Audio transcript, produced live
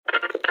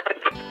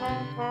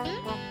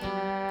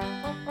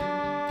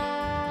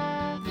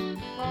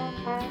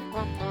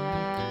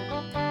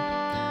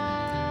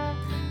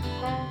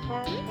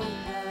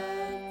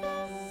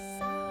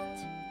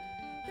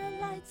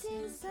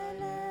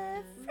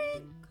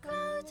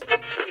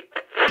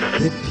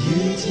If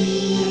beauty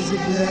is a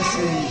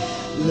blessing,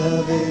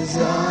 love is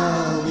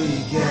all we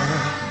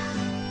got.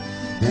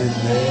 And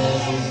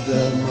theirs is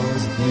the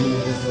most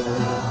beautiful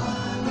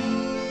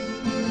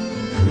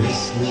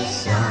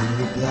Christmas on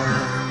the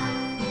block.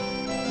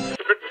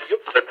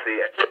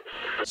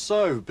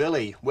 So,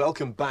 Billy,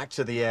 welcome back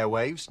to the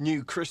airwaves.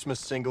 New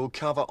Christmas single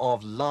cover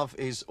of Love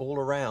Is All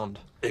Around.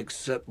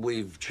 Except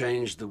we've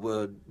changed the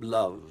word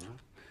love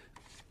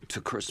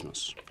to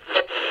Christmas.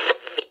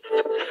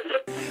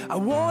 I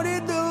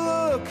wanted the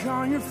look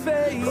on your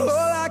face. All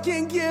I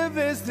can give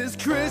is this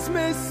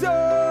Christmas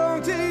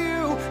song to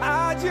you.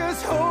 I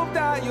just hope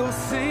that you'll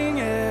sing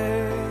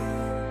it.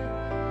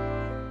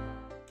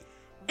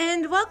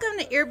 And welcome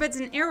to Earbuds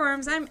and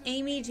Earworms. I'm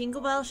Amy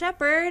Jingle Bell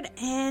Shepherd,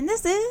 and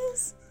this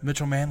is...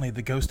 Mitchell Manley,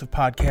 the ghost of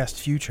podcast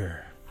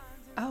future.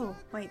 Oh,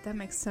 wait, that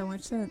makes so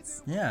much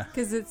sense. Yeah.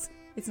 Because it's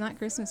not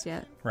Christmas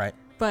yet. Right.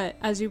 But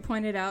as you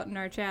pointed out in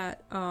our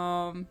chat,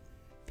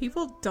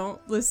 people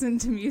don't listen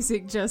to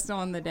music just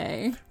on the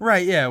day.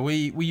 Right, yeah.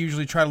 We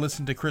usually try to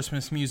listen to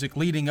Christmas music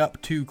leading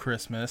up to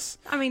Christmas.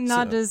 I mean,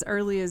 not as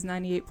early as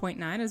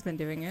 98.9 has been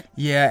doing it.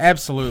 Yeah,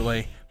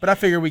 absolutely. But I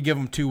figure we give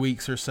them 2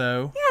 weeks or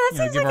so. Yeah, that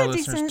seems give like our a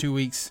listeners decent... 2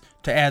 weeks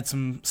to add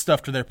some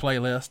stuff to their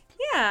playlist.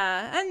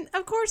 Yeah, and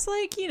of course,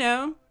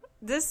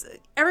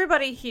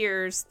 everybody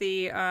hears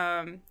the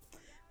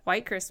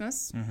White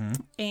Christmas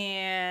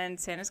and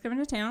Santa's Coming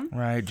to Town.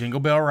 Right, Jingle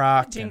Bell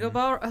Rock. Jingle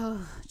Bell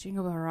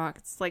Rock.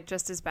 It's like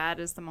just as bad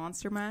as the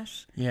Monster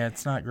Mash. Yeah,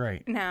 it's not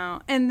great.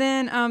 No. And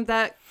then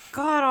that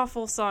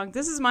god-awful song.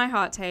 This is my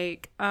hot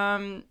take.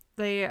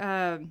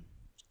 The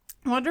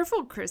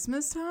Wonderful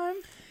Christmas Time.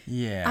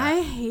 Yeah.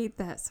 I hate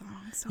that song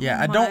so much. Yeah,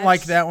 I don't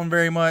like that one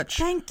very much.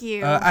 Thank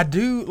you. I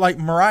do like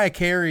Mariah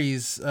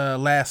Carey's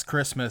Last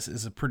Christmas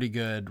is a pretty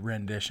good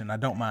rendition. I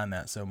don't mind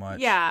that so much.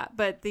 Yeah,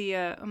 but the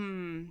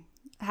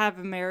Have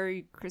a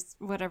Merry Christmas,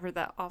 whatever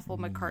that awful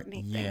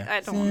McCartney thing. Yeah. I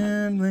don't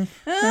want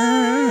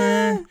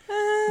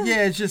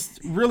Yeah, it's just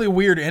really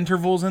weird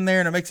intervals in there,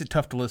 and it makes it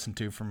tough to listen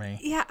to for me.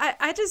 Yeah,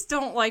 I just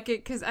don't like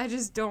it because I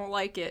just don't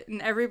like it.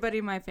 And everybody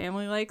in my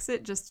family likes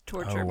it just to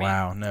torture me. Oh,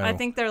 wow, no. I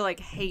think they're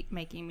hate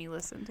making me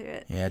listen to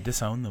it. Yeah,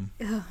 disown them.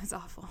 Ugh, it's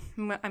awful.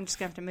 I'm just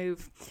going to have to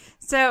move.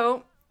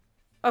 So,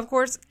 of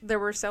course, there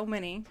were so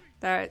many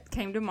that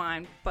came to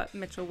mind. But,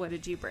 Mitchell, what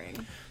did you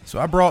bring? So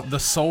I brought the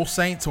Soul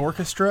Saints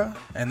Orchestra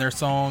and their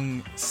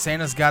song,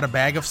 Santa's Got a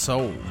Bag of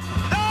Soul. Lordy,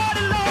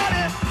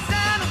 Lordy,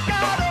 Santa's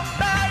got a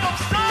bag of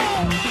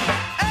soul.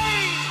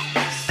 Hey,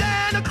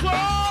 Santa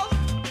Claus,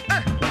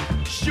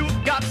 sure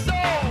got soul.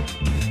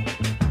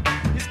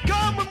 He's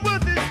coming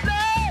with his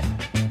sleigh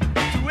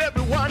to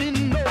everyone he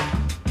knows.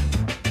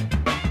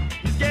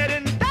 He's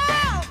getting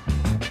down.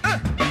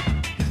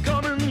 He's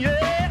coming,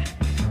 yeah.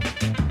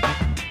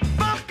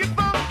 Funky,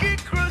 funky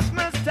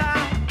Christmas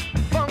time.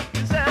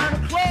 Funky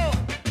Santa Claus.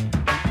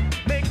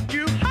 Make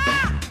you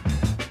high.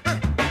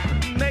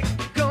 Make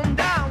you come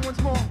down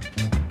once more.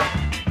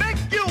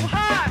 Make you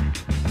high.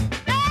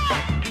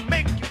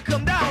 Make you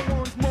come down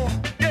once more.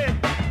 Yeah.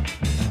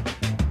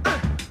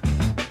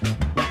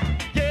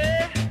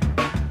 Yeah.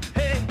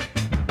 Hey.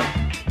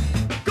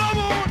 Come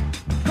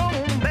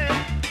on,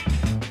 man.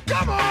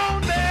 Come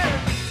on, man.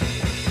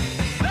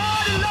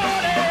 Lordy,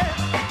 Lordy.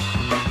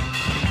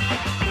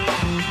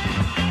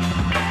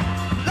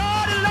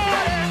 Lordy,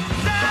 Lordy.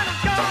 Santa's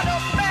got a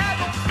bag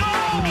of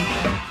soul.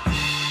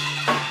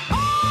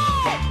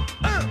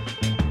 Oh,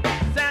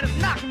 Santa's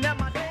knocking at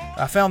my door.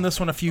 I found this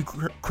one a few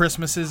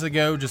Christmases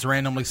ago, just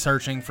randomly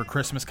searching for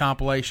Christmas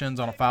compilations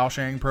on a file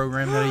sharing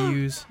program that I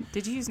use.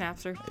 Did you use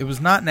Napster? It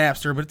was not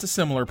Napster, but it's a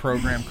similar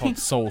program called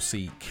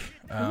SoulSeek.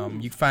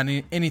 You can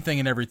find anything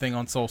and everything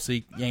on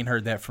SoulSeek. You ain't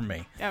heard that from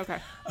me. Okay.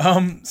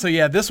 So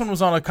yeah, this one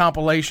was on a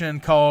compilation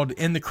called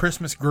In the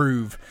Christmas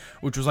Groove,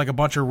 which was like a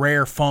bunch of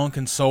rare funk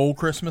and soul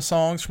Christmas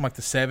songs from like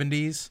the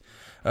 70s.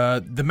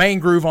 The main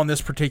groove on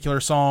this particular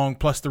song,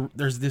 plus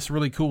there's this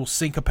really cool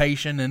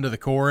syncopation into the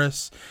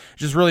chorus,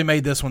 just really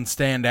made this one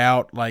stand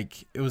out.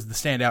 Like, it was the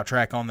standout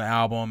track on the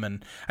album,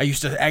 and I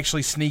used to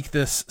actually sneak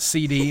this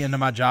CD into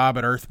my job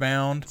at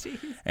Earthbound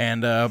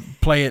and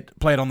play it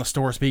on the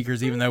store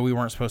speakers, even though we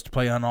weren't supposed to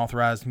play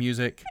unauthorized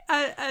music.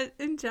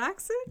 In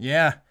Jackson?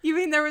 Yeah. You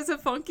mean there was a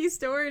funky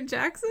store in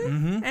Jackson?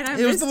 Mm-hmm. And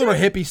it was the little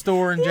hippie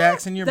store in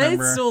Jackson, you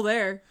remember? It's still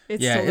there.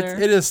 It's still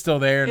there. It is still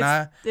there,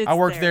 and It's I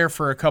worked there. there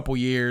for a couple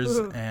years,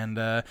 Ooh. and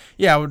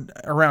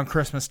around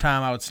Christmas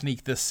time I would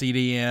sneak this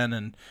CD in,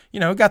 and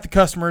got the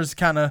customers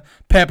kind of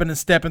pepping and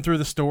stepping through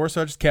the store,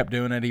 so I just kept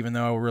doing it, even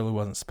though I really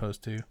wasn't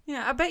supposed to.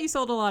 Yeah, I bet you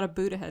sold a lot of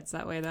Buddha heads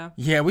that way, though.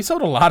 Yeah, we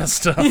sold a lot of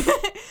stuff.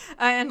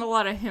 And a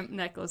lot of hemp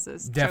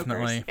necklaces.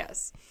 Definitely.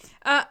 Chokers, yes.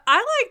 I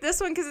like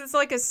this one because it's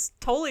like a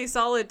totally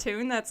solid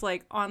tune that's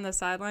like on the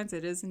sidelines.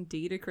 It is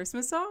indeed a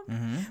Christmas song,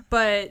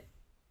 but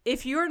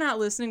if you are not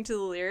listening to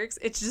the lyrics,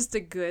 it's just a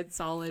good,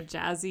 solid,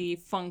 jazzy,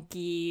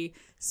 funky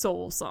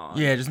soul song.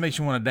 Yeah, it just makes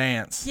you want to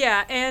dance.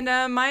 Yeah, and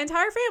my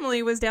entire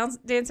family was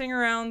dancing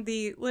around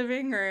the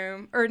living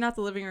room, or not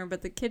the living room,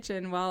 but the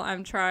kitchen while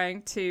I'm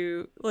trying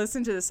to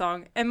listen to the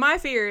song. And my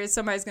fear is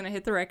somebody's going to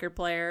hit the record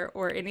player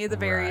or any of the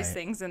various Right.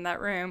 things in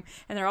that room,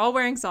 and they're all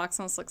wearing socks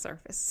on a slick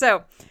surface.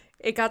 So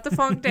it got the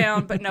funk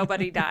down, but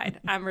nobody died.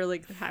 I'm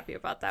really happy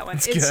about that one.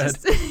 That's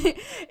It's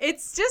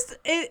good. just,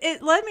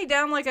 it led me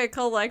down like a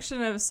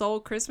collection of soul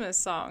Christmas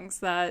songs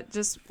that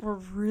just were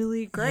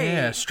really great.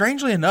 Yeah,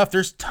 strangely enough,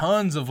 there's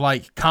tons of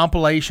like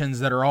compilations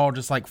that are all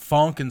just like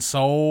funk and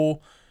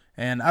soul,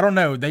 and I don't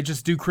know, they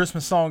just do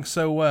Christmas songs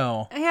so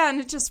well. Yeah, and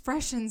it just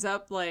freshens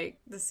up like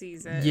the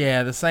season.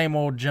 Yeah, the same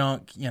old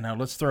junk,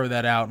 let's throw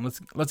that out and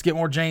let's get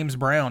more James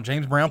Brown.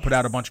 James Brown put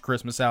out a bunch of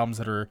Christmas albums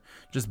that are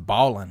just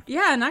ballin'.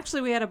 Yeah, and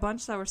actually we had a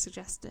bunch that were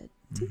suggested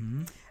too.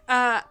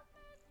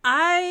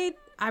 I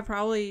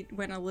probably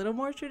went a little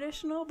more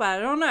traditional, but I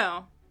don't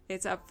know.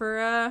 It's up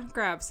for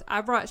grabs.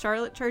 I brought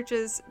Charlotte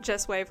Church's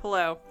Just Wave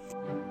Hello.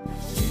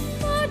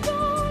 The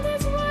dawn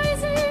is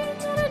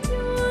rising on a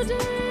new day.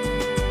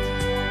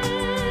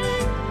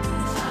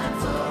 Time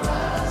for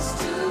us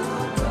to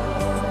go.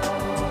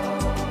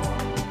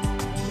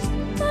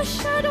 The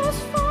shadows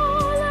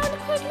fall and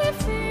quickly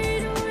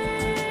fade away.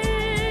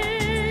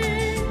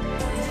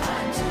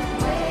 Time to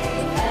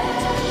wave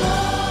hello.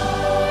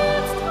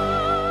 It's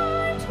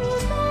time to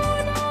go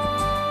now.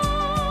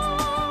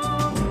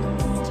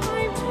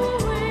 Time to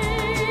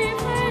wave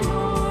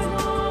hello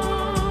now.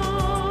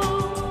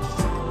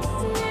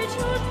 Let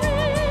your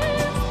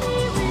dreams be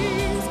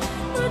wings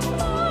that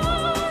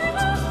fly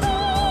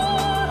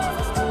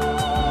as far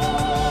as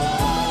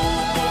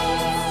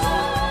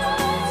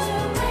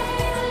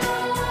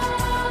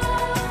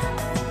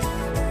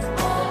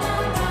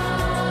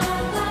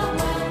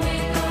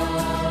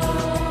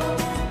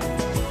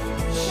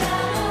the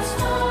shadows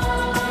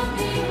fall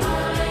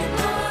behind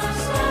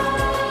us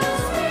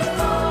as we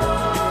go.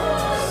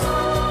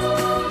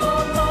 The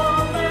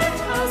moment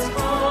has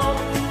come.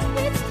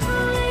 It's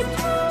time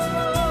to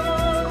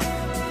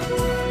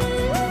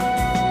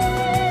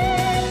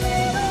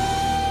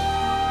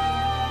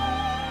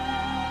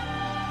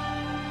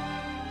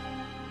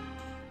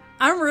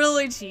I'm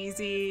really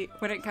cheesy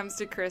when it comes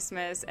to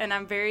Christmas, and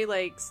I'm very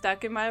like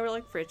stuck in my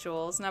like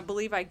rituals. And I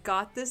believe I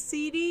got the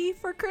CD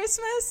for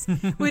Christmas,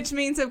 which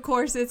means of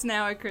course it's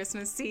now a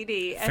Christmas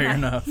CD. And Fair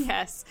enough.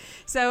 Yes.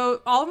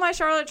 So all of my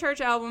Charlotte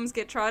Church albums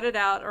get trotted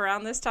out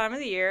around this time of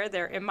the year.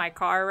 They're in my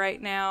car right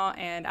now,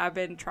 and I've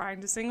been trying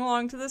to sing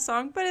along to the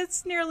song, but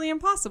it's nearly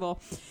impossible.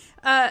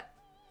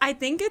 I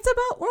think it's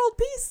about world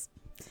peace,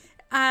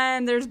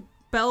 and there's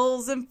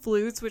bells and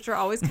flutes, which are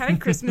always kind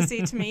of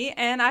Christmassy to me.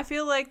 And I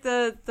feel like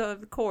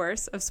the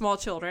chorus of Small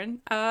Children,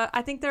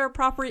 I think they're a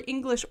proper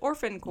English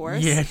orphan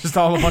chorus. Yeah, just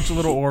all a bunch of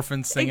little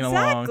orphans singing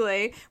along.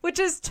 Exactly, which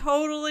is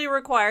totally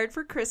required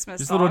for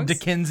Christmas Just songs. little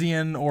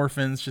Dickensian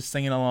orphans just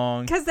singing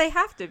along. Because they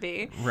have to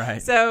be. Right.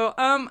 So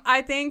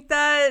I think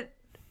that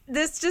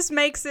this just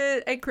makes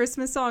it a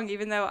Christmas song,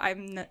 even though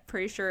I'm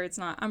pretty sure it's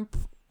not.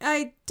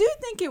 I do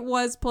think it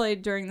was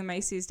played during the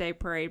Macy's Day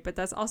Parade, but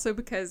that's also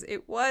because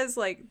it was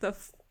like the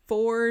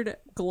Ford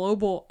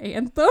Global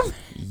Anthem.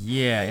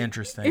 Yeah,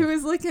 interesting. It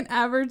was like an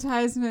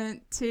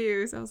advertisement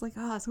too, so I was like,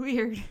 oh, it's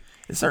weird.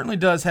 It certainly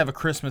does have a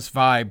Christmas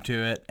vibe to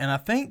it, and I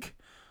think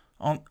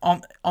on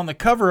the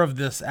cover of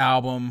this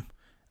album,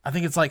 I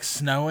think it's like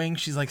snowing.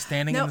 She's like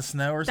standing in No, the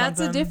snow or something.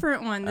 That's a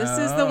different one. This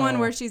is the one Oh.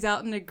 where she's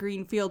out in a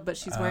green field, but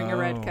she's wearing a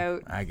red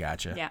coat. I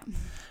gotcha. Yeah.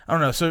 I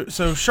don't know.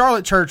 So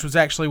Charlotte Church was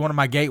actually one of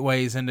my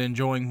gateways into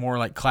enjoying more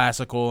like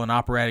classical and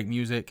operatic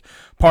music,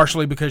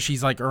 partially because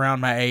she's like around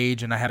my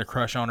age and I had a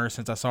crush on her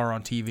since I saw her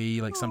on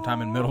TV like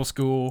sometime in middle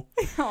school.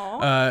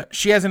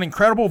 She has an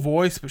incredible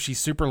voice, but she's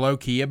super low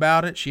key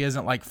about it. She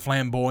isn't like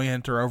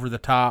flamboyant or over the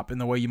top in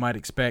the way you might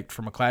expect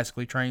from a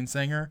classically trained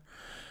singer.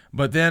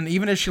 But then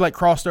even as she like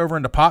crossed over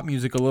into pop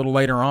music a little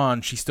later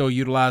on, she still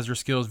utilized her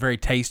skills very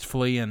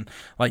tastefully and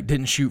like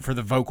didn't shoot for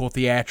the vocal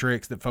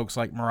theatrics that folks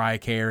like Mariah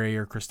Carey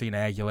or Christina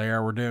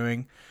Aguilera were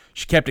doing.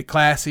 She kept it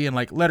classy and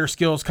like let her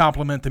skills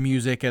complement the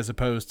music as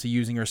opposed to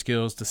using her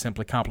skills to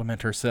simply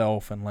complement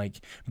herself and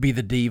like be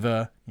the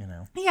diva, you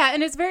know. Yeah,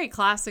 and it's very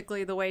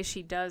classically the way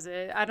she does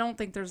it. I don't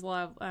think there's a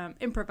lot of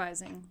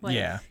improvising. Like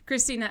Yeah.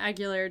 Christina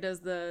Aguilera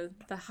does the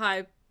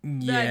high. I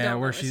Yeah,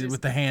 don't where know, she's it's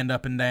with the hand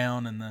up and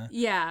down and the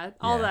Yeah,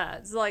 all Yeah. that.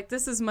 It's like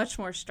this is much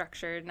more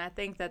structured, and I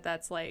think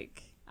that's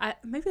like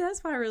maybe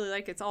that's why I really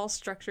like it. It's all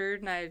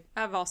structured, and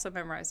I've also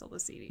memorized all the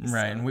CDs.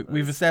 right. so And we've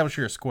it's- established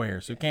you're a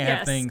square, so you can't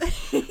have Yes.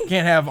 things,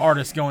 can't have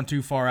artists going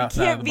too far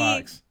outside can't of the be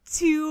box.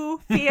 too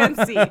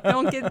fancy.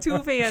 Don't get too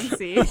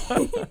fancy.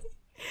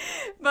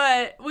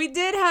 But we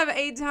did have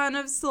a ton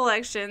of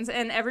selections,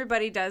 and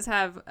everybody does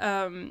have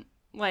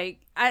like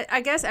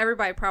I guess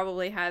everybody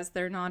probably has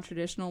their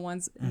non-traditional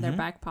ones in their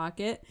back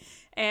pocket,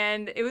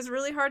 and it was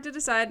really hard to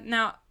decide.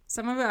 Now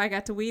some of it I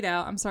got to weed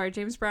out. I'm sorry,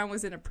 James Brown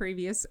was in our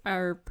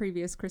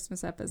previous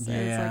Christmas episode.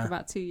 It's Yeah. like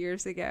about 2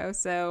 years ago,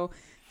 so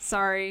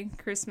Sorry,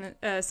 Christmas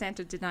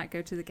Santa did not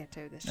go to the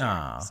ghetto this year.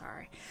 Aw.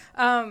 Sorry.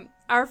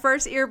 Our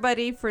first ear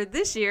buddy for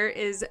this year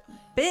is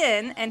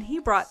Ben, and he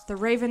brought the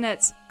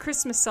Ravenettes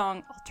Christmas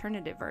song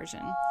alternative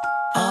version.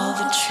 All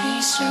the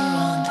trees are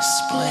on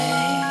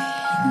display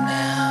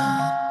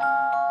now,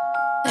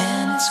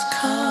 and it's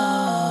cold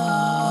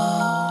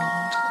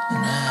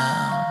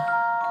now.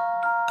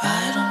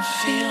 I don't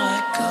feel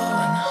like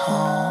going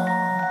home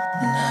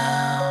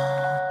now.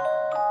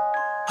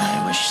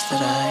 I wish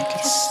that I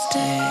could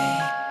stay.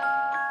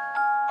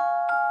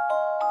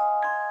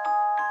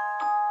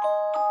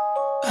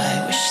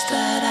 I wish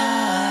that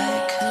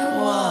I could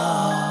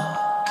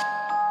walk.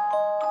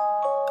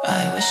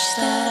 I wish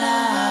that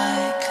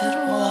I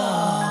could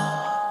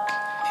walk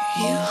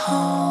you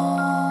home.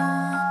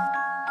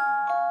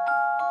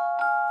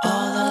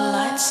 All the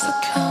lights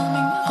are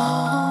coming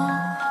on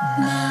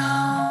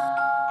now.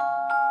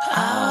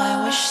 How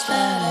I wish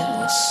that it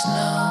would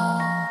snow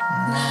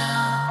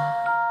now.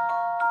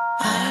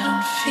 I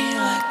don't feel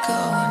like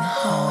going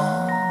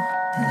home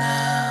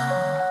now.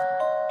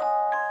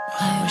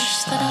 I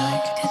wish that I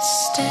could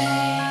stay.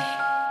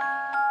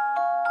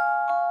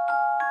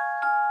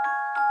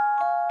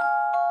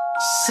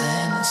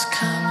 Santa's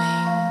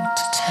coming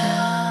to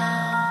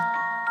town.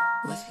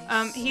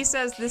 He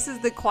says this is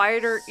the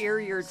quieter,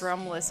 eerier,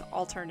 drumless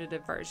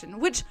alternative version,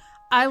 which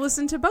I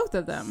listened to both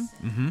of them.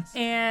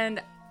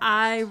 And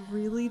I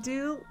really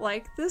do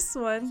like this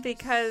one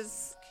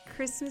because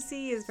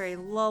Christmassy is very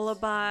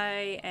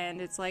lullaby, and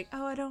it's like,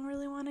 oh, I don't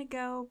really want to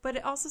go, but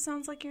it also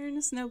sounds like you're in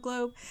a snow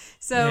globe.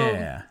 So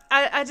Yeah.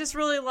 I just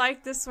really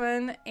like this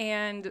one,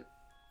 and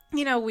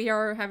you know, we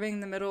are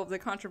having the middle of the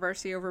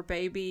controversy over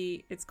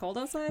Baby It's Cold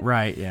Outside.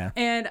 Right, yeah.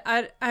 And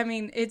I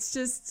mean, it's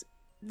just,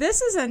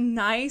 this is a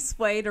nice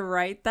way to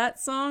write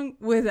that song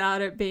without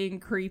it being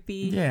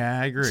creepy. Yeah,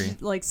 I agree.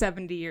 Like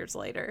 70 years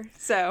later.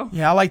 So,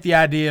 Yeah, I like the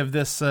idea of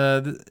this.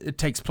 It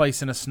takes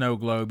place in a snow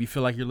globe. You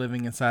feel like you're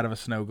living inside of a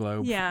snow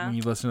globe Yeah. when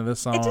you listen to this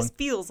song. it just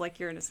feels like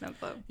you're in a snow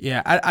globe.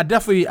 Yeah,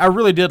 I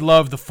really did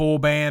love the full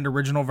band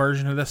original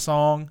version of this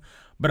song,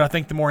 but I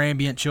think the more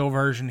ambient chill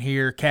version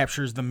here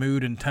captures the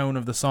mood and tone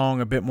of the song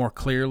a bit more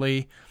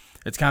clearly.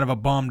 It's kind of a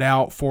bummed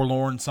out,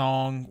 forlorn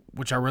song,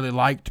 which I really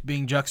liked,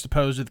 being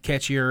juxtaposed with the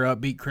catchier,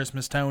 upbeat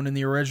Christmas tone in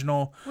the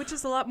original. Which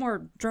is a lot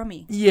more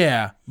drummy.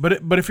 Yeah,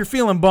 but if you're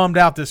feeling bummed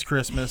out this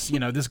Christmas, you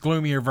know, this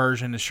gloomier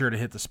version is sure to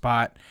hit the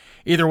spot.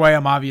 Either way,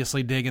 I'm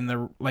obviously digging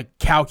the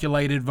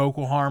calculated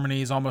vocal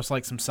harmonies, almost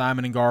like some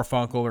Simon and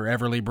Garfunkel or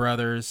Everly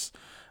Brothers.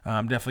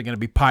 I'm definitely going to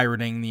be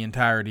pirating the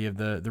entirety of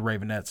the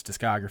Ravenettes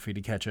discography to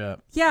catch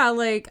up. Yeah,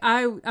 like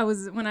I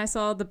was, when I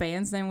saw the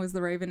band's name was the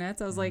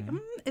Ravenettes, I was like,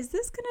 is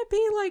this going to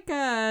be like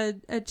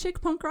a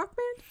chick punk rock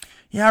band?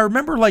 Yeah, I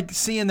remember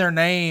seeing their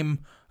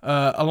name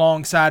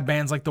alongside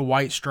bands like the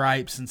White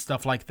Stripes and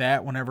stuff like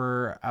that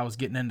whenever I was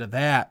getting into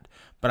that.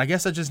 But I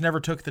guess I just never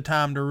took the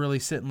time to really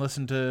sit and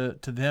listen to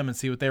them and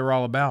see what they were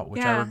all about,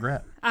 which I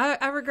regret.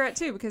 I regret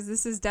too, because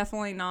this is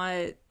definitely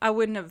not, I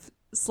wouldn't have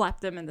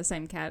slapped them in the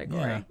same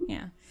category.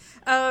 Yeah.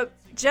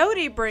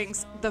 Jody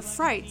brings The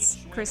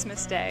Frights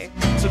Christmas Day.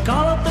 So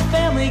call up the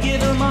family, give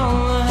them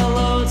all a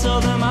hello, tell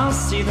them I'll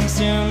see them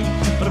soon,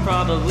 but I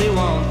probably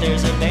won't.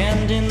 There's a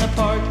band in the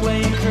park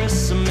playing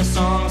Christmas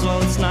songs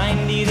while it's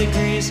 90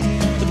 degrees,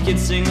 but the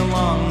kids sing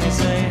along. They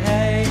say,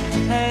 hey,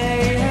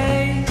 hey,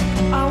 hey,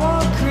 I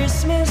want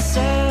Christmas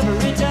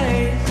every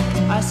day.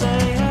 I say,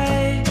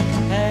 hey,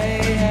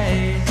 hey,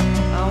 hey,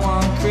 I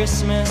want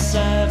Christmas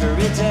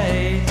every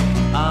day.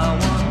 I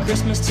want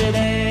Christmas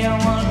today,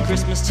 I want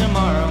Christmas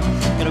tomorrow.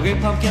 Got a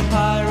great pumpkin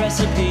pie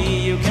recipe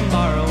you can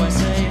borrow. I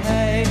say,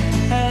 hey,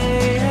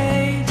 hey,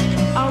 hey,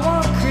 I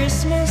want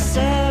Christmas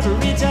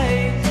every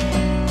day.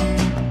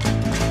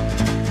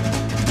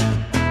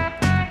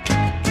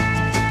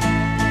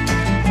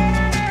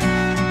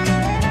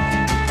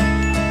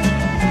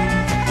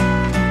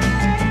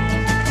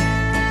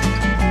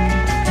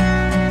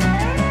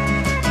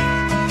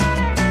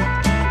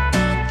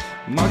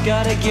 Mark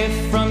got a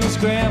gift from his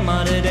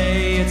grandma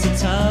today. It's a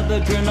tub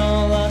of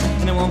granola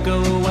and it won't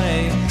go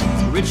away.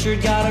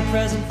 Richard got a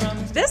present from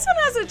his... This one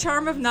has a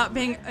charm of not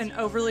being an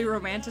overly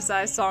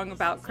romanticized song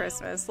about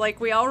Christmas. Like,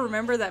 we all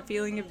remember that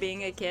feeling of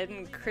being a kid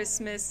and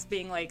Christmas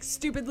being, like,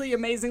 stupidly,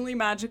 amazingly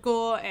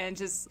magical and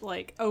just,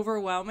 like,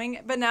 overwhelming.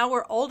 But now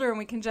we're older and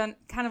we can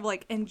kind of,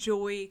 like,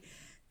 enjoy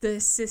the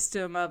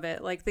system of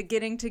it, like the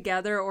getting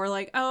together, or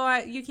like, oh,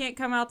 you can't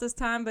come out this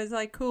time, but it's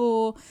like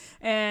cool.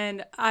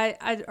 And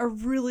I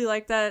really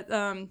like that.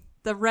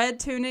 The red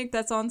tunic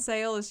that's on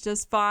sale is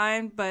just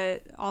fine,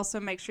 but also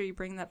make sure you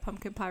bring that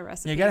pumpkin pie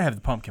recipe. Yeah, you gotta have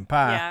the pumpkin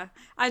pie. Yeah,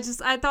 I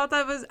thought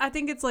that was, I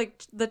think it's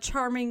like the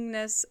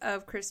charmingness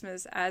of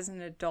Christmas as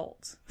an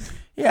adult.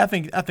 Yeah, I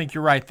think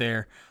you're right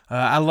there.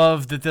 I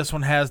love that this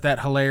one has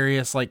that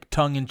hilarious, like,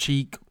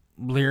 tongue-in-cheek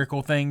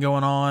lyrical thing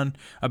going on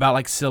about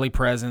like silly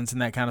presents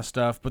and that kind of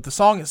stuff. But the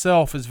song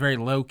itself is very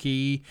low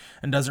key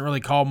and doesn't really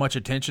call much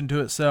attention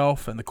to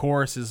itself. And the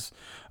chorus is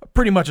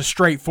pretty much a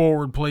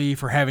straightforward plea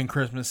for having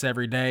Christmas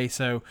every day.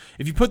 So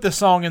if you put this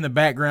song in the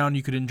background,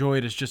 you could enjoy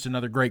it as just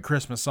another great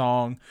Christmas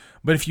song.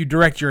 But if you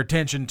direct your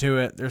attention to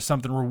it, there's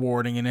something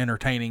rewarding and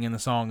entertaining in the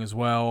song as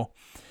well.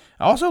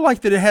 I also like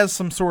that it has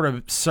some sort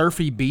of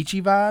surfy,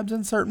 beachy vibes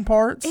in certain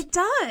parts. It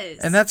does.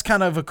 And that's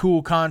kind of a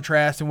cool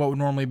contrast in what would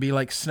normally be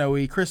like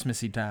snowy,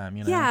 Christmassy time,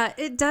 you know? Yeah,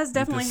 it does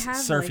definitely This have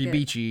surfy, like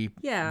beachy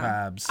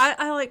vibes.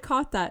 I like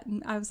caught that,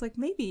 and I was like,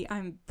 maybe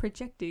I'm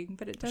projecting,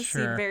 but it does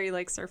seem Sure. very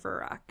like surfer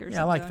rock or something.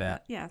 Yeah, I like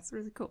that. Yeah, it's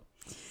really cool.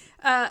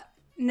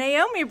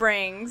 Naomi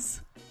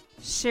brings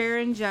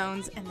Sharon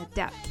Jones and the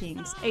Dap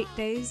Kings, 8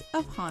 Days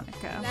of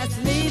Hanukkah. Let's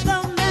leave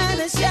the man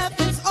and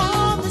shepherds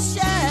on the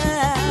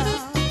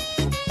shelf.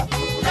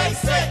 Day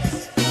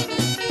 6.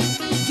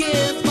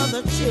 Give for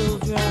the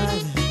children.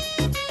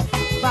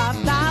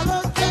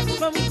 $5 check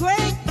from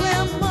great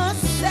grandma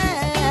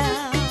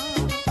Sam.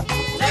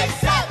 Day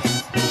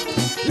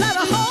 7. Light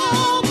a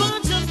whole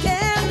bunch of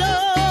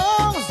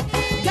candles.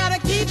 Gotta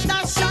keep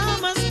that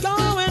shamans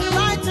going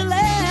right to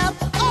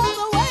left all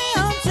the way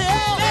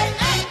until day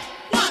 8.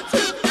 1, 2,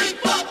 3,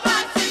 4,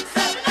 5, 6,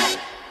 7, 8.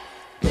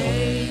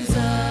 Days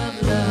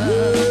of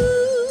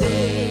love.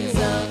 Days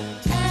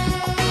of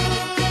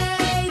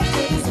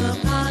days of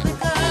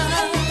Hanukkah.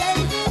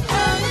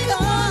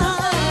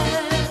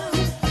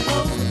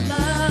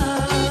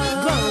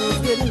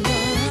 Grows with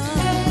love.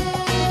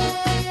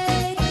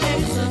 Days of Hanukkah. 8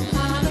 days of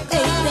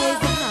Hanukkah.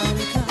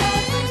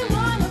 Every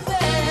one of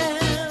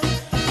them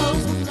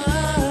grows with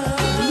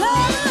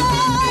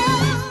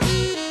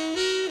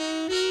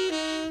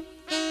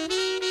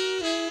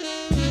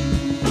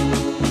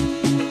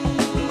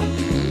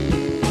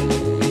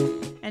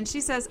And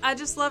she says, I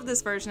just love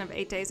this version of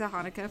 8 Days of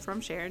Hanukkah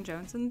from Sharon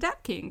Jones and the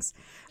Dap Kings.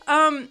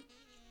 I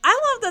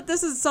love that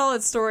this is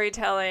solid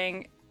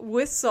storytelling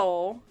with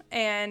soul,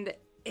 and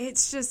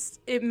it's just,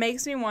 it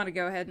makes me want to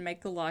go ahead and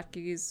make the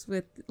latkes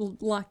with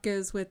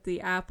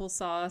the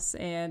applesauce,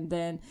 and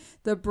then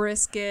the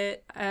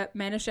brisket.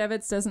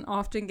 Manischewitz doesn't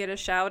often get a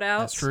shout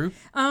out. That's true.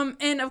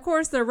 And of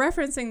course they're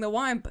referencing the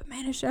wine, but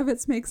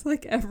Manischewitz makes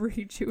like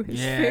every Jewish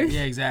food.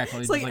 Yeah,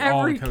 exactly. It's Just like all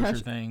every the kosher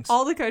things.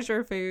 all the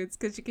kosher foods,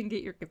 because you can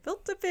get your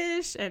gefilte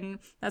fish, and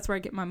that's where I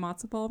get my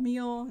matzo ball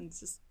meal, and it's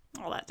just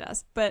all that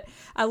jazz. But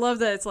I love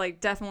that it's like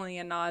definitely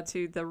a nod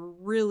to the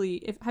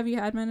really. Have you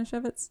had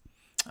Manischewitz?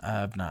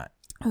 I've not.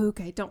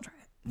 Okay, don't try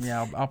it.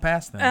 Yeah, I'll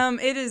pass then.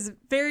 It is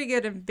very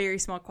good in very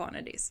small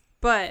quantities,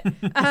 but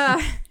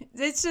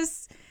it's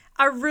just,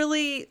 I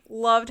really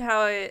loved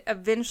how it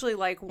eventually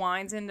like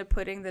winds into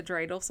putting the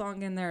dreidel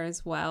song in there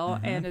as well,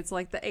 and it's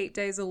like the 8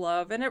 Days of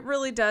Love, and it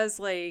really does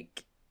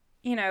like,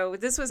 you know,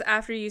 this was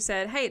after you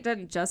said, hey, it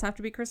doesn't just have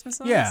to be Christmas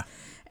songs. Yeah.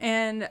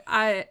 And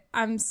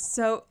I'm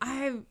so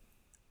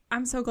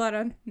glad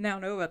I now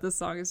know about this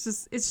song. It's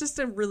just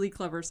a really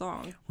clever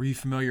song. Were you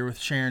familiar with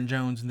Sharon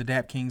Jones and the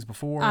Dap Kings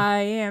before? I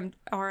am.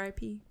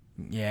 R.I.P.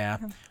 Yeah.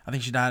 I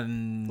think she died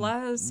in...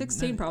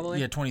 16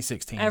 probably. Yeah,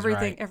 2016.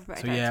 Everything. Right.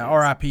 Everybody So died yeah, twice.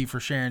 R.I.P. for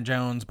Sharon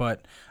Jones,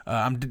 but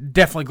I'm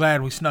definitely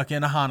glad we snuck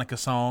in a Hanukkah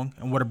song,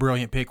 and what a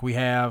brilliant pick we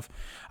have.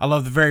 I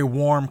love the very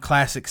warm,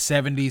 classic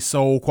 70s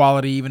soul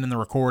quality, even in the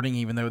recording,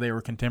 even though they were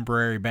a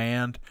contemporary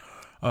band.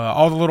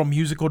 All the little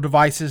musical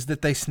devices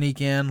that they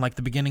sneak in, like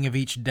the beginning of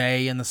each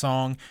day in the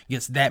song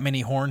gets that many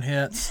horn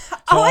hits.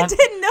 So I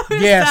didn't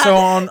notice yeah, that. so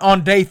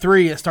on day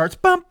 3 it starts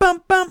bum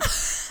bum bum,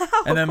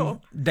 and then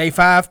day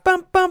 5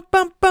 bum bum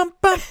bum bum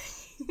bum.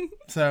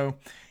 So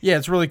yeah,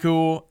 it's really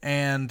cool.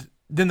 And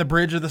then the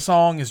bridge of the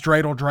song is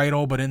dreidel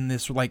dreidel, but in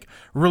this like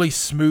really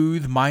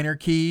smooth minor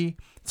key.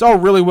 It's all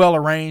really well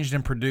arranged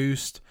and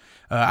produced.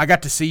 I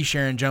got to see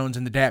Sharon Jones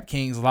and the Dap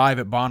Kings live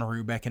at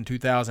Bonnaroo back in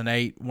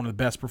 2008. One of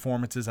the best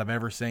performances I've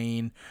ever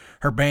seen.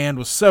 Her band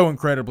was so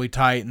incredibly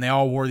tight, and they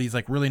all wore these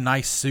like really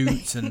nice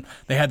suits, and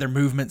they had their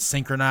movements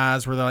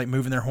synchronized where they're like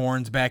moving their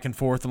horns back and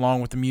forth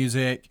along with the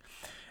music.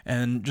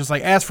 And just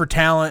like as for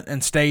talent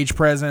and stage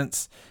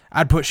presence,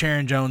 I'd put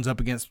Sharon Jones up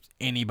against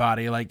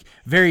anybody. Like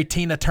very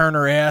Tina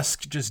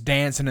Turner-esque, just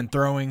dancing and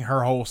throwing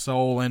her whole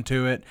soul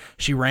into it.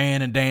 She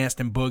ran and danced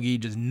and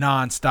boogied just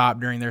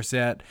nonstop during their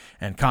set,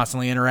 and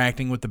constantly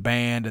interacting with the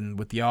band and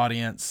with the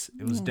audience.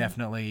 It was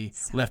definitely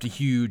left a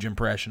huge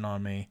impression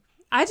on me.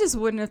 I just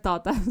wouldn't have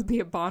thought that would be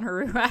a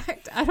Bonnaroo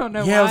act. I don't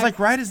know why. Yeah, it was like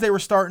right as they were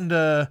starting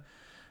to...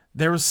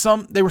 They were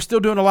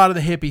still doing a lot of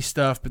the hippie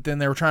stuff, but then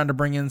they were trying to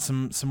bring in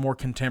some more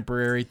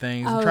contemporary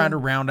things and trying to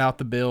round out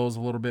the bills a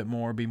little bit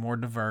more, be more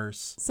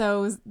diverse.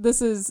 So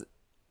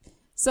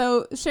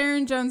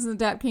Sharon Jones and the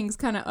Dap Kings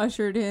kind of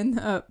ushered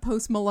in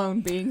Post Malone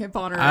being at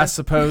Bonnaroo. I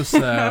suppose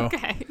so.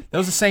 Okay. That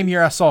was the same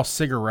year I saw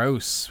Sigur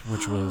Rós,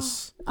 which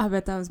was I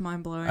bet that was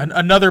mind blowing.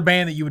 another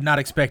band that you would not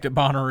expect at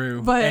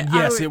Bonnaroo. But and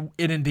yes,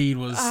 it indeed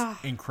was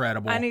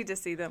incredible. I need to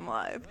see them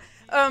live.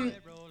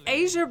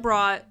 Asia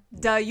brought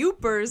Da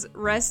Yoopers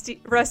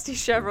Rusty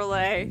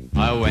Chevrolet.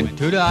 I went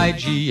to the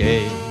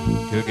IGA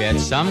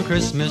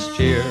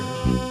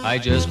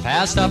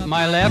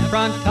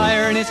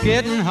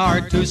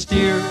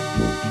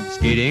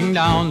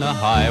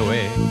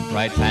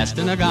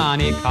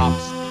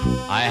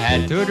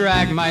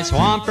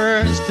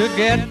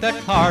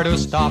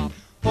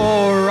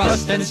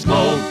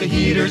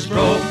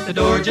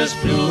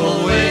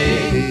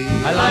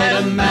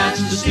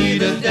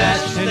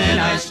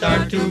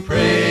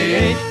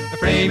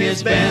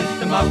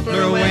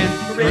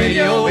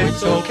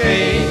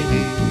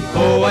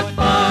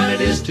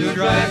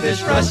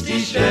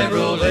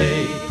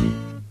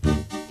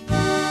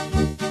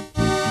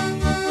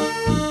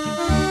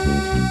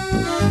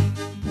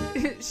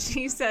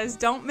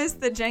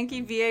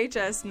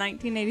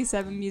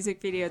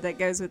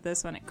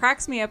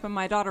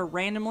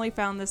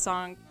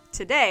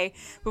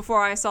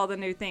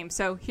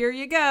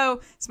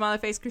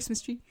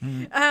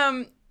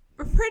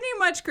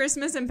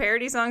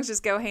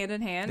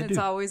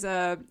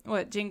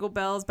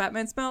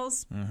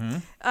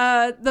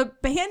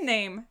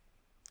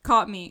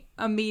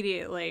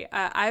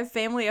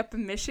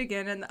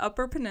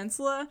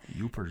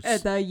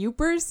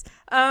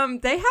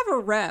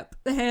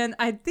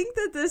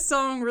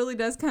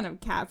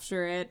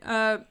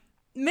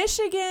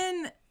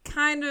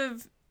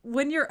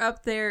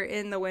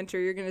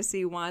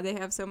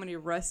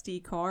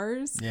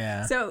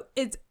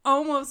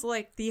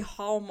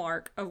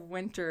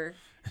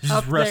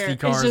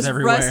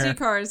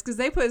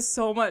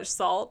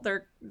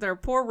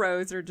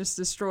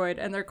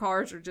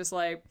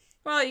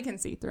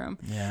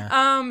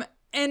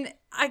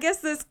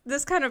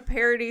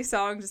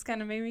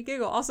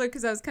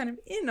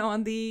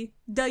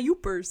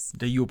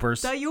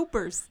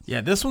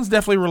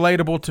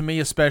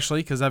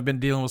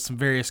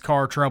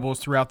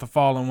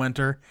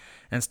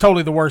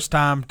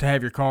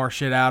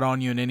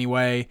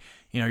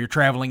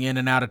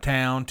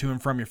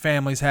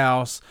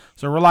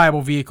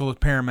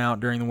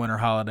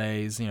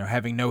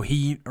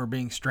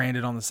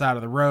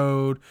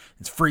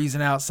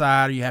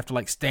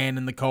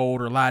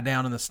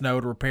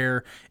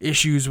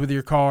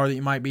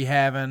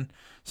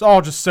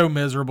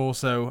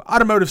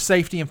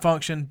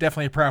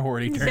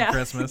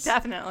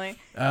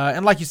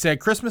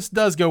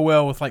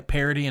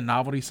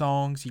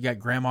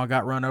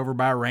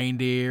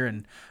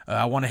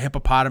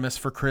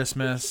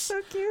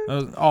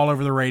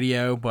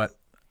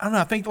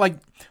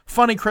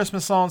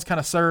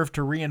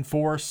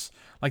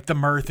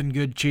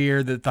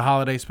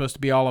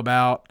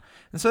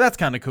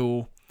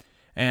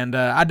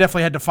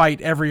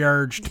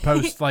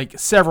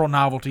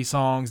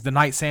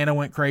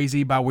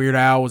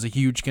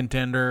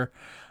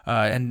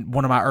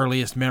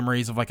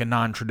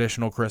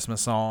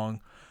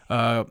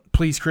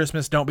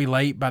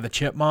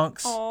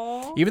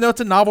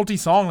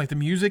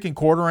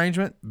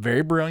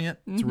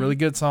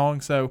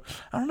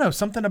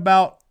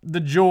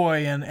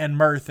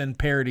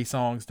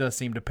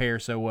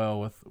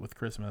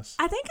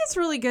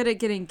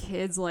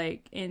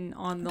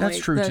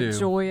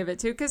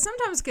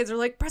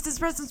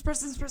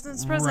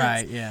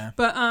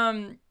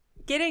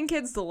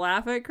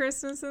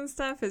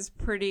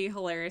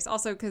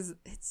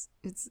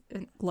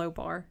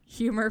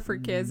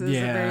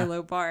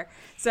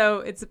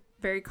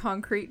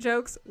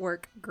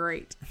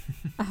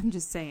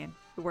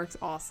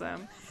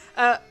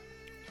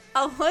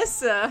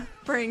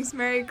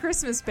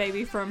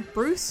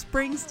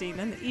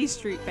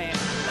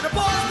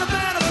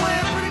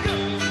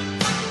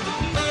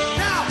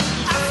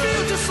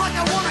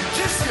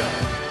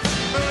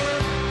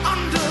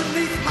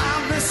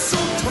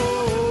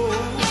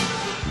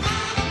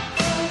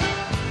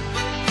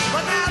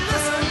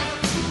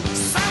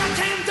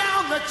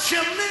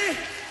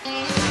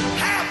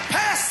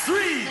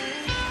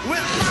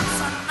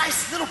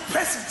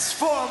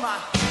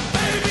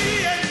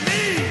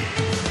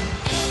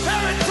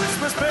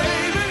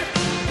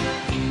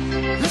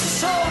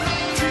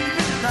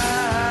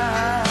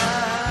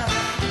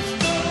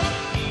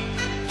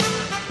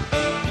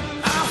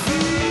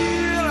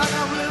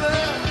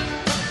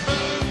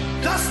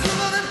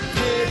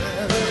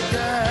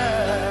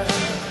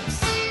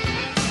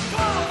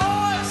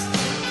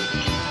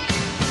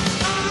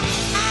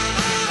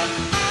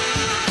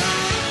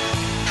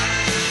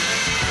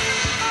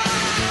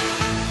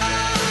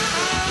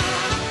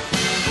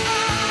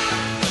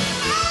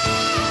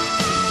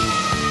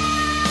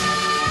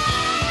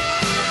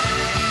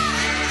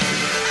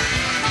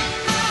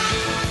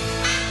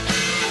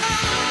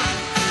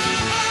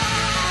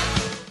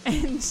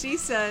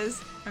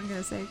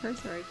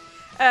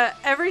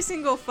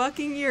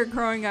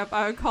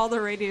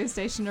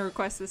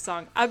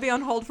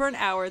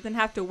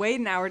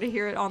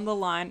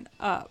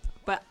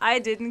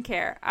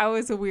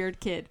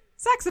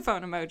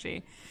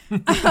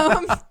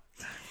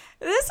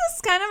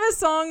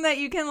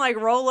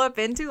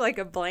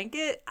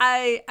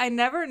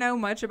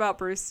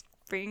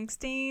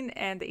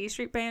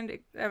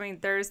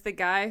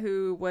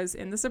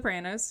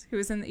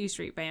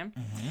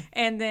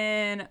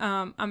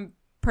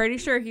pretty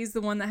sure he's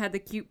the one that had the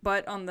cute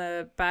butt on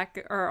the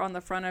back or on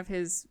the front of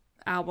his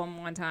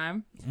album one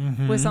time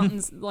with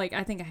something like,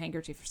 I think a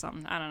handkerchief or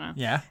something. I don't know.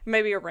 Yeah.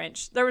 Maybe a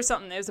wrench. There was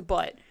something. It was a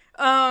butt.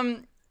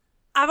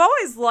 I've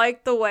always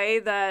liked the way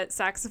that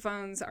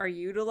saxophones are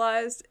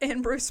utilized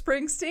in Bruce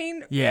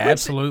Springsteen. Yeah, which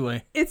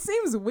absolutely. It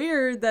seems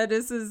weird that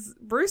this is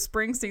Bruce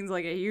Springsteen's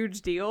like a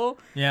huge deal.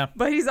 Yeah.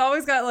 But he's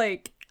always got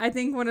like, I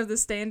think one of the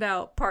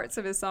standout parts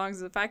of his songs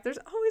is the fact there's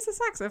always a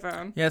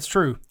saxophone. Yeah, it's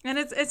true. And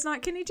it's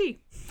not Kenny G.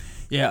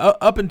 Yeah,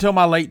 up until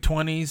my late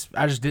 20s,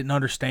 I just didn't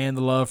understand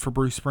the love for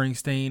Bruce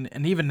Springsteen.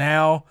 And even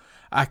now,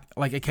 I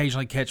like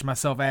occasionally catch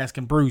myself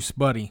asking, Bruce,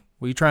 buddy,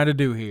 what are you trying to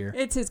do here?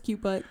 It's his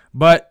cute butt.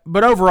 But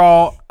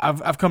overall,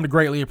 I've come to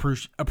greatly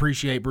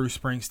appreciate Bruce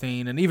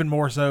Springsteen, and even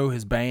more so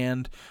his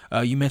band.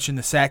 You mentioned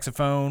the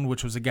saxophone,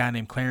 which was a guy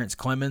named Clarence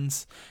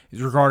Clemens.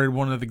 He's regarded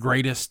one of the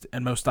greatest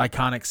and most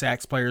iconic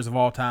sax players of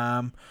all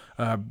time.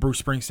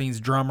 Bruce Springsteen's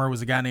drummer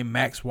was a guy named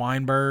Max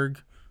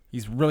Weinberg.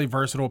 He's a really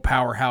versatile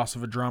powerhouse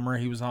of a drummer.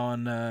 He was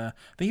on, I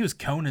think he was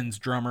Conan's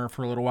drummer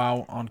for a little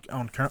while on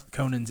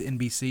Conan's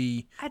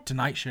NBC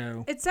Tonight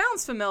Show. It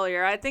sounds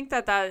familiar. I think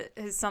that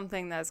is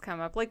something that's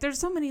come up. Like, there's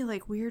so many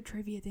like weird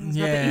trivia things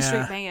about the E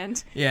Street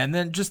Band. Yeah, and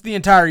then just the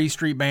entire E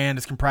Street Band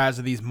is comprised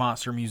of these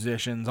monster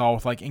musicians, all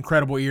with like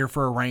incredible ear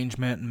for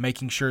arrangement and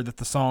making sure that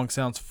the song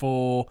sounds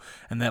full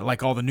and that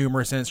like all the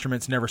numerous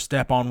instruments never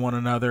step on one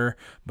another,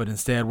 but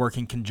instead work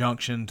in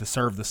conjunction to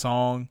serve the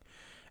song.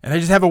 And they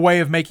just have a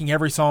way of making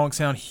every song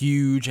sound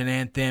huge and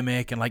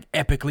anthemic and like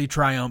epically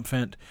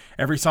triumphant.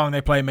 Every song they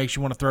play makes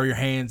you want to throw your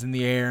hands in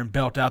the air and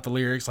belt out the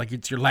lyrics like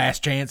it's your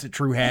last chance at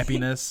true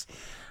happiness.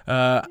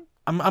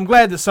 I'm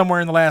glad that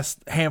somewhere in the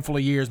last handful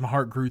of years my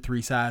heart grew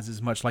 3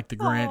 sizes, much like the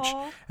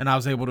Grinch, and I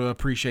was able to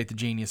appreciate the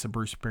genius of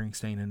Bruce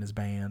Springsteen and his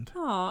band.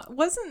 Aw,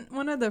 wasn't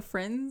one of the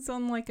friends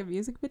on like a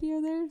music video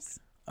of theirs?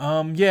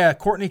 Yeah,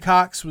 Courtney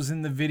Cox was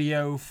in the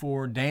video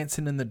for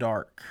Dancing in the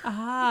Dark.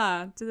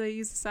 Ah, do they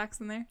use the sax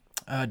in there?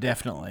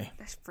 Definitely.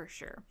 That's for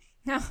sure.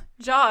 Now,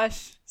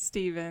 Josh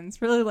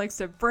Stevens really likes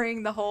to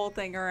bring the whole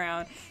thing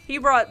around. He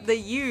brought The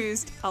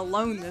Used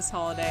Alone this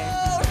holiday.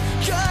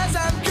 'Cause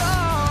I'm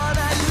gone,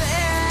 I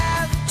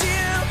left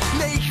you,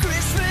 make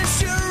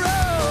Christmas your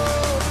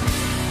own.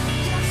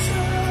 Yes,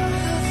 all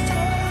the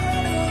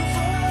thought of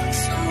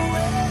us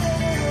away.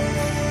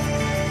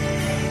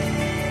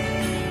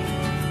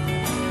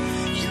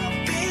 You'll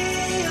be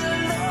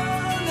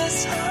alone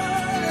this holiday.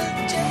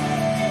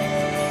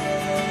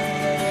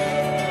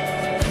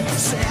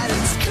 Said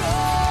it's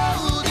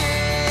cold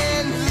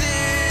in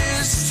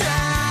this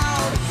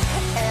town,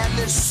 and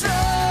there's so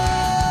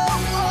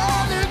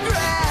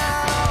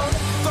underground,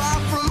 far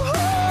from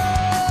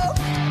home,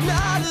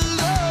 not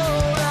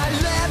alone. I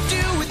left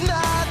you with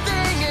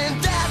nothing, and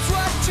that's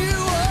what you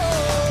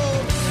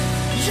owe.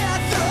 Yeah,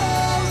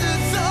 throw the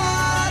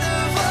thought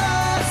of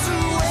us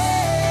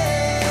away.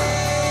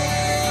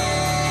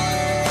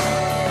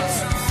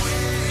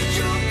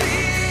 You'll be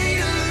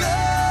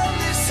alone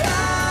this holiday.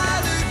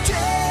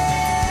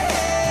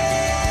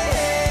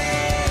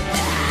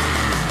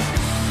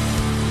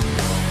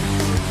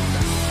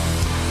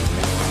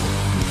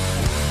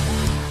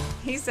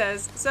 He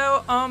says,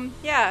 so,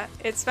 yeah,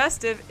 it's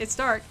festive, it's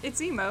dark,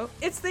 it's emo,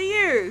 it's The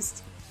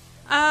Used.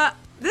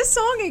 This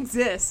song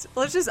exists.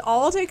 Let's just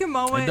all take a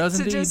moment does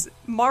to indeed. just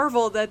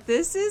marvel that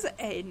this is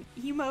an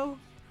emo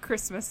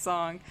Christmas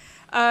song.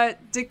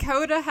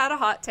 Dakota had a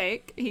hot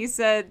take. He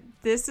said,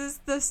 this is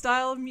the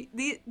style of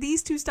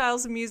these two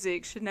styles of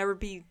music should never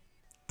be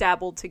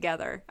dabbled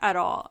together at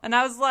all. And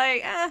I was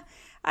like,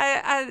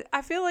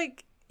 I feel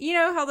like, you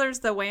know how there's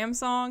the Wham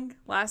song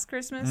Last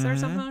Christmas or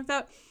something like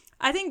that?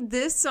 I think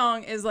this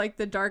song is like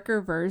the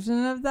darker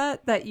version of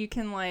that you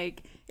can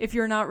like, if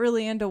you're not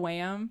really into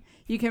Wham,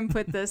 you can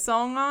put this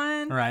song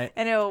on Right.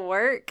 and it'll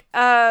work.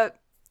 Yeah,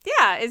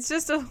 it's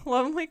just a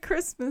lonely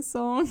Christmas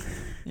song.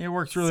 Yeah, it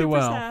works really Super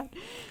well. sad.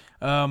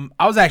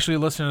 I was actually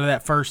listening to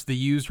that first The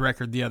Used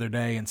record the other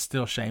day and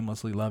still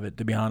shamelessly love it,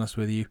 to be honest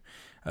with you.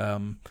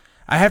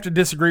 I have to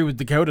disagree with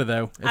Dakota,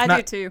 though.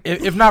 I do, too.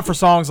 If not for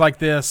songs like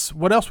this,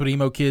 what else would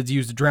emo kids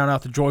use to drown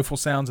out the joyful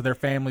sounds of their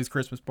family's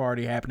Christmas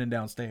party happening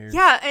downstairs?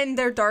 Yeah, and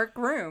their dark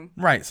room.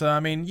 Right, so, I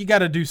mean, you got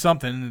to do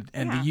something,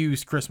 and Yeah. The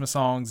Used Christmas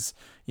songs,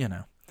 you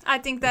know. I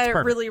think that It's it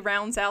perfect. really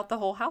rounds out the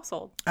whole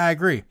household. I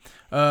agree.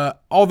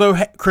 Although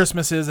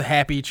Christmas is a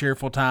happy,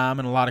 cheerful time,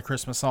 and a lot of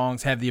Christmas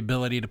songs have the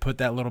ability to put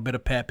that little bit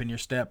of pep in your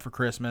step for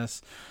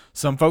Christmas,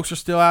 some folks are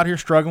still out here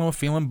struggling with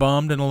feeling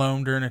bummed and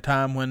alone during a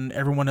time when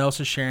everyone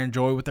else is sharing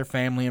joy with their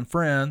family and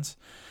friends.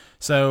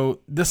 So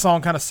this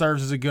song kind of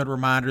serves as a good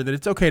reminder that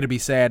it's okay to be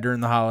sad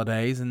during the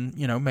holidays, and,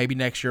 you know, maybe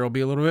next year will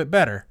be a little bit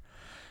better.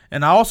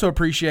 And I also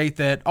appreciate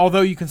that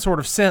although you can sort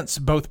of sense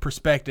both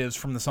perspectives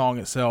from the song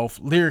itself,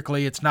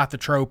 lyrically it's not the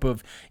trope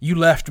of you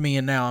left me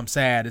and now I'm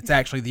sad. It's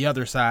actually the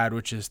other side,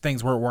 which is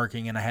things weren't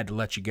working and I had to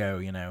let you go,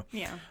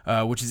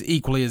 Yeah. which is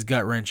equally as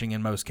gut-wrenching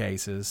in most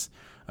cases.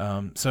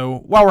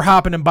 So while we're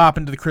hopping and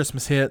bopping to the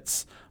Christmas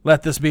hits,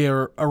 let this be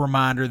a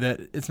reminder that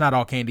it's not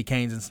all candy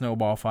canes and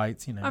snowball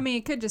fights, I mean,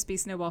 it could just be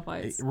snowball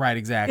fights. Right,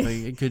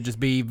 exactly. It could just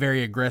be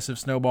very aggressive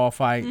snowball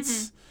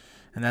fights,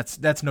 and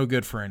that's no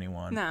good for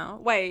anyone. No.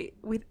 Wait,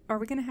 are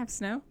we going to have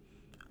snow?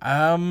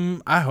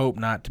 I hope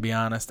not, to be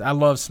honest. I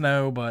love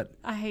snow, but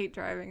I hate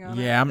driving on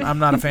it. yeah, I'm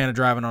not a fan of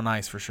driving on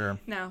ice for sure.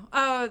 No.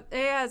 Oh,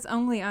 yeah, it's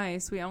only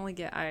ice. We only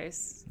get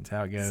ice. That's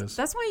how it goes.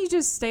 That's why you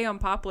just stay on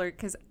Poplar,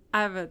 because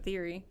I have a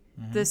theory.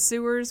 The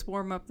sewers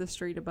warm up the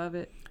street above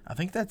it. I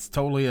think that's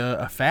totally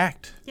a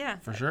fact. Yeah.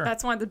 For sure.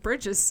 That's why the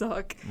bridges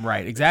suck.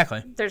 Right,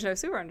 exactly. There's no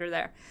sewer under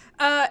there.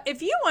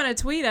 If you want to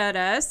tweet at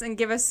us and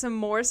give us some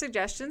more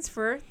suggestions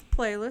for the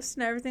playlist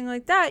and everything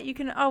like that, you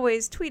can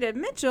always tweet at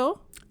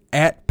Mitchell.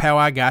 At Pow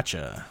I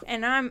Gotcha.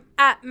 And I'm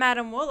at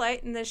Madam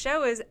Woolite, and the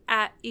show is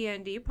at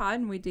END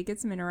Pod, and we did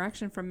get some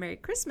interaction from Merry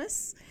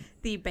Christmas,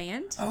 the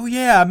band. Oh,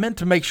 yeah, I meant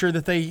to make sure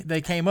that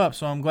they came up,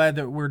 so I'm glad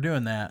that we're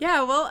doing that.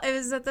 Yeah, well, it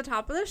was at the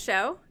top of the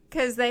show,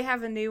 because they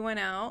have a new one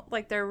out.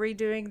 Like, they're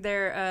redoing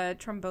their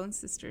Trombone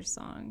Sisters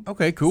song.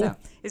 Okay, cool. So,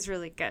 it's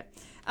really good.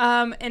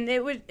 And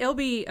it'll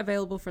be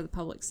available for the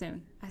public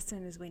soon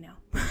as we know.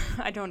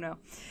 I don't know.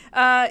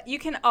 You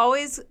can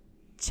always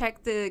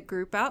check the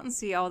group out and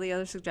see all the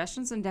other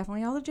suggestions, and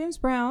definitely all the James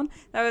Brown.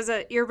 That was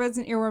a Earbuds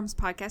and Earworms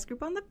podcast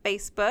group on the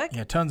Facebook.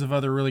 Yeah, tons of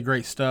other really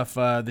great stuff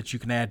that you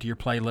can add to your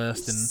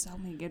playlist. And so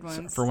many good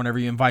ones. For whenever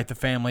you invite the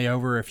family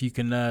over, if you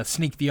can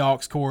sneak the aux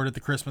cord at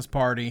the Christmas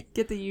party.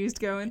 Get the used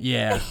going.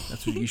 Yeah,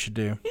 that's what you should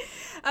do.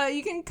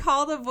 You can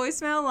call the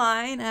voicemail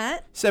line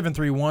at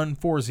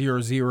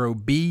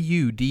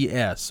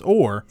 731-400-BUDS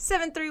or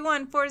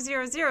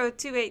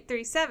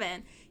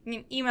 731-400-2837. You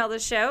can email the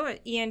show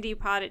at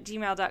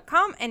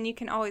endpod@gmail.com, and you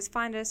can always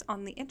find us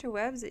on the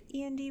interwebs at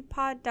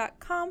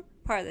endpod.com,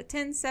 part of the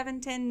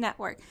 10710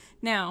 network.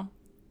 Now,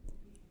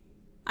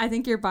 I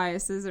think your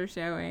biases are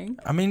showing.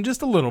 I mean,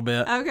 just a little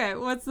bit. Okay,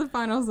 what's the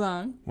final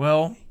song?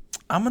 Well,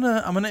 I'm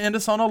gonna end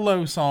us on a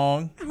Low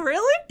song.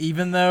 Really?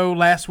 Even though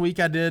last week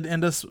I did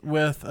end us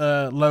with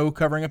Low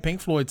covering a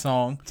Pink Floyd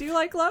song. Do you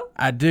like Low?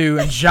 I do,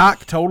 and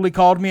Jacques totally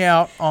called me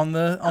out on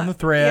the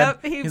thread.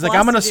 Yep, he's like,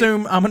 I'm gonna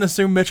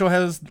assume Mitchell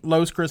has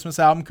Low's Christmas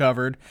album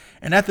covered.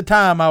 And at the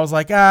time, I was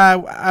like,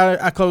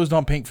 I closed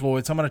on Pink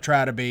Floyd, so I'm gonna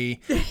try to be,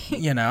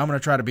 I'm gonna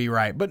try to be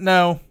right. But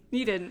no.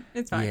 You didn't.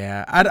 It's fine.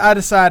 Yeah, I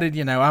decided,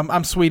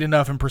 I'm sweet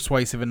enough and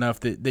persuasive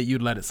enough that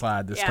you'd let it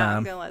slide this time. Yeah,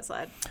 I'm gonna let it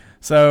slide.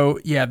 So,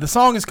 yeah, the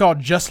song is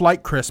called Just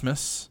Like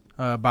Christmas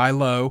by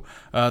Low.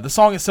 The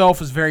song itself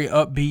is very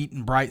upbeat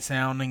and bright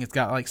sounding. It's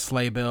got like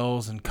sleigh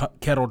bells and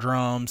kettle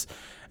drums.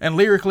 And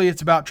lyrically,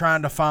 it's about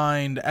trying to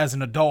find, as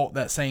an adult,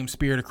 that same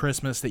spirit of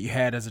Christmas that you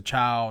had as a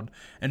child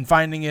and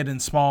finding it in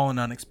small and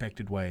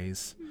unexpected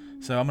ways.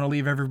 So I'm going to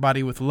leave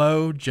everybody with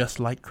Low, Just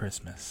Like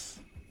Christmas.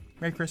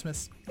 Merry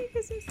Christmas. Merry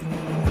Christmas.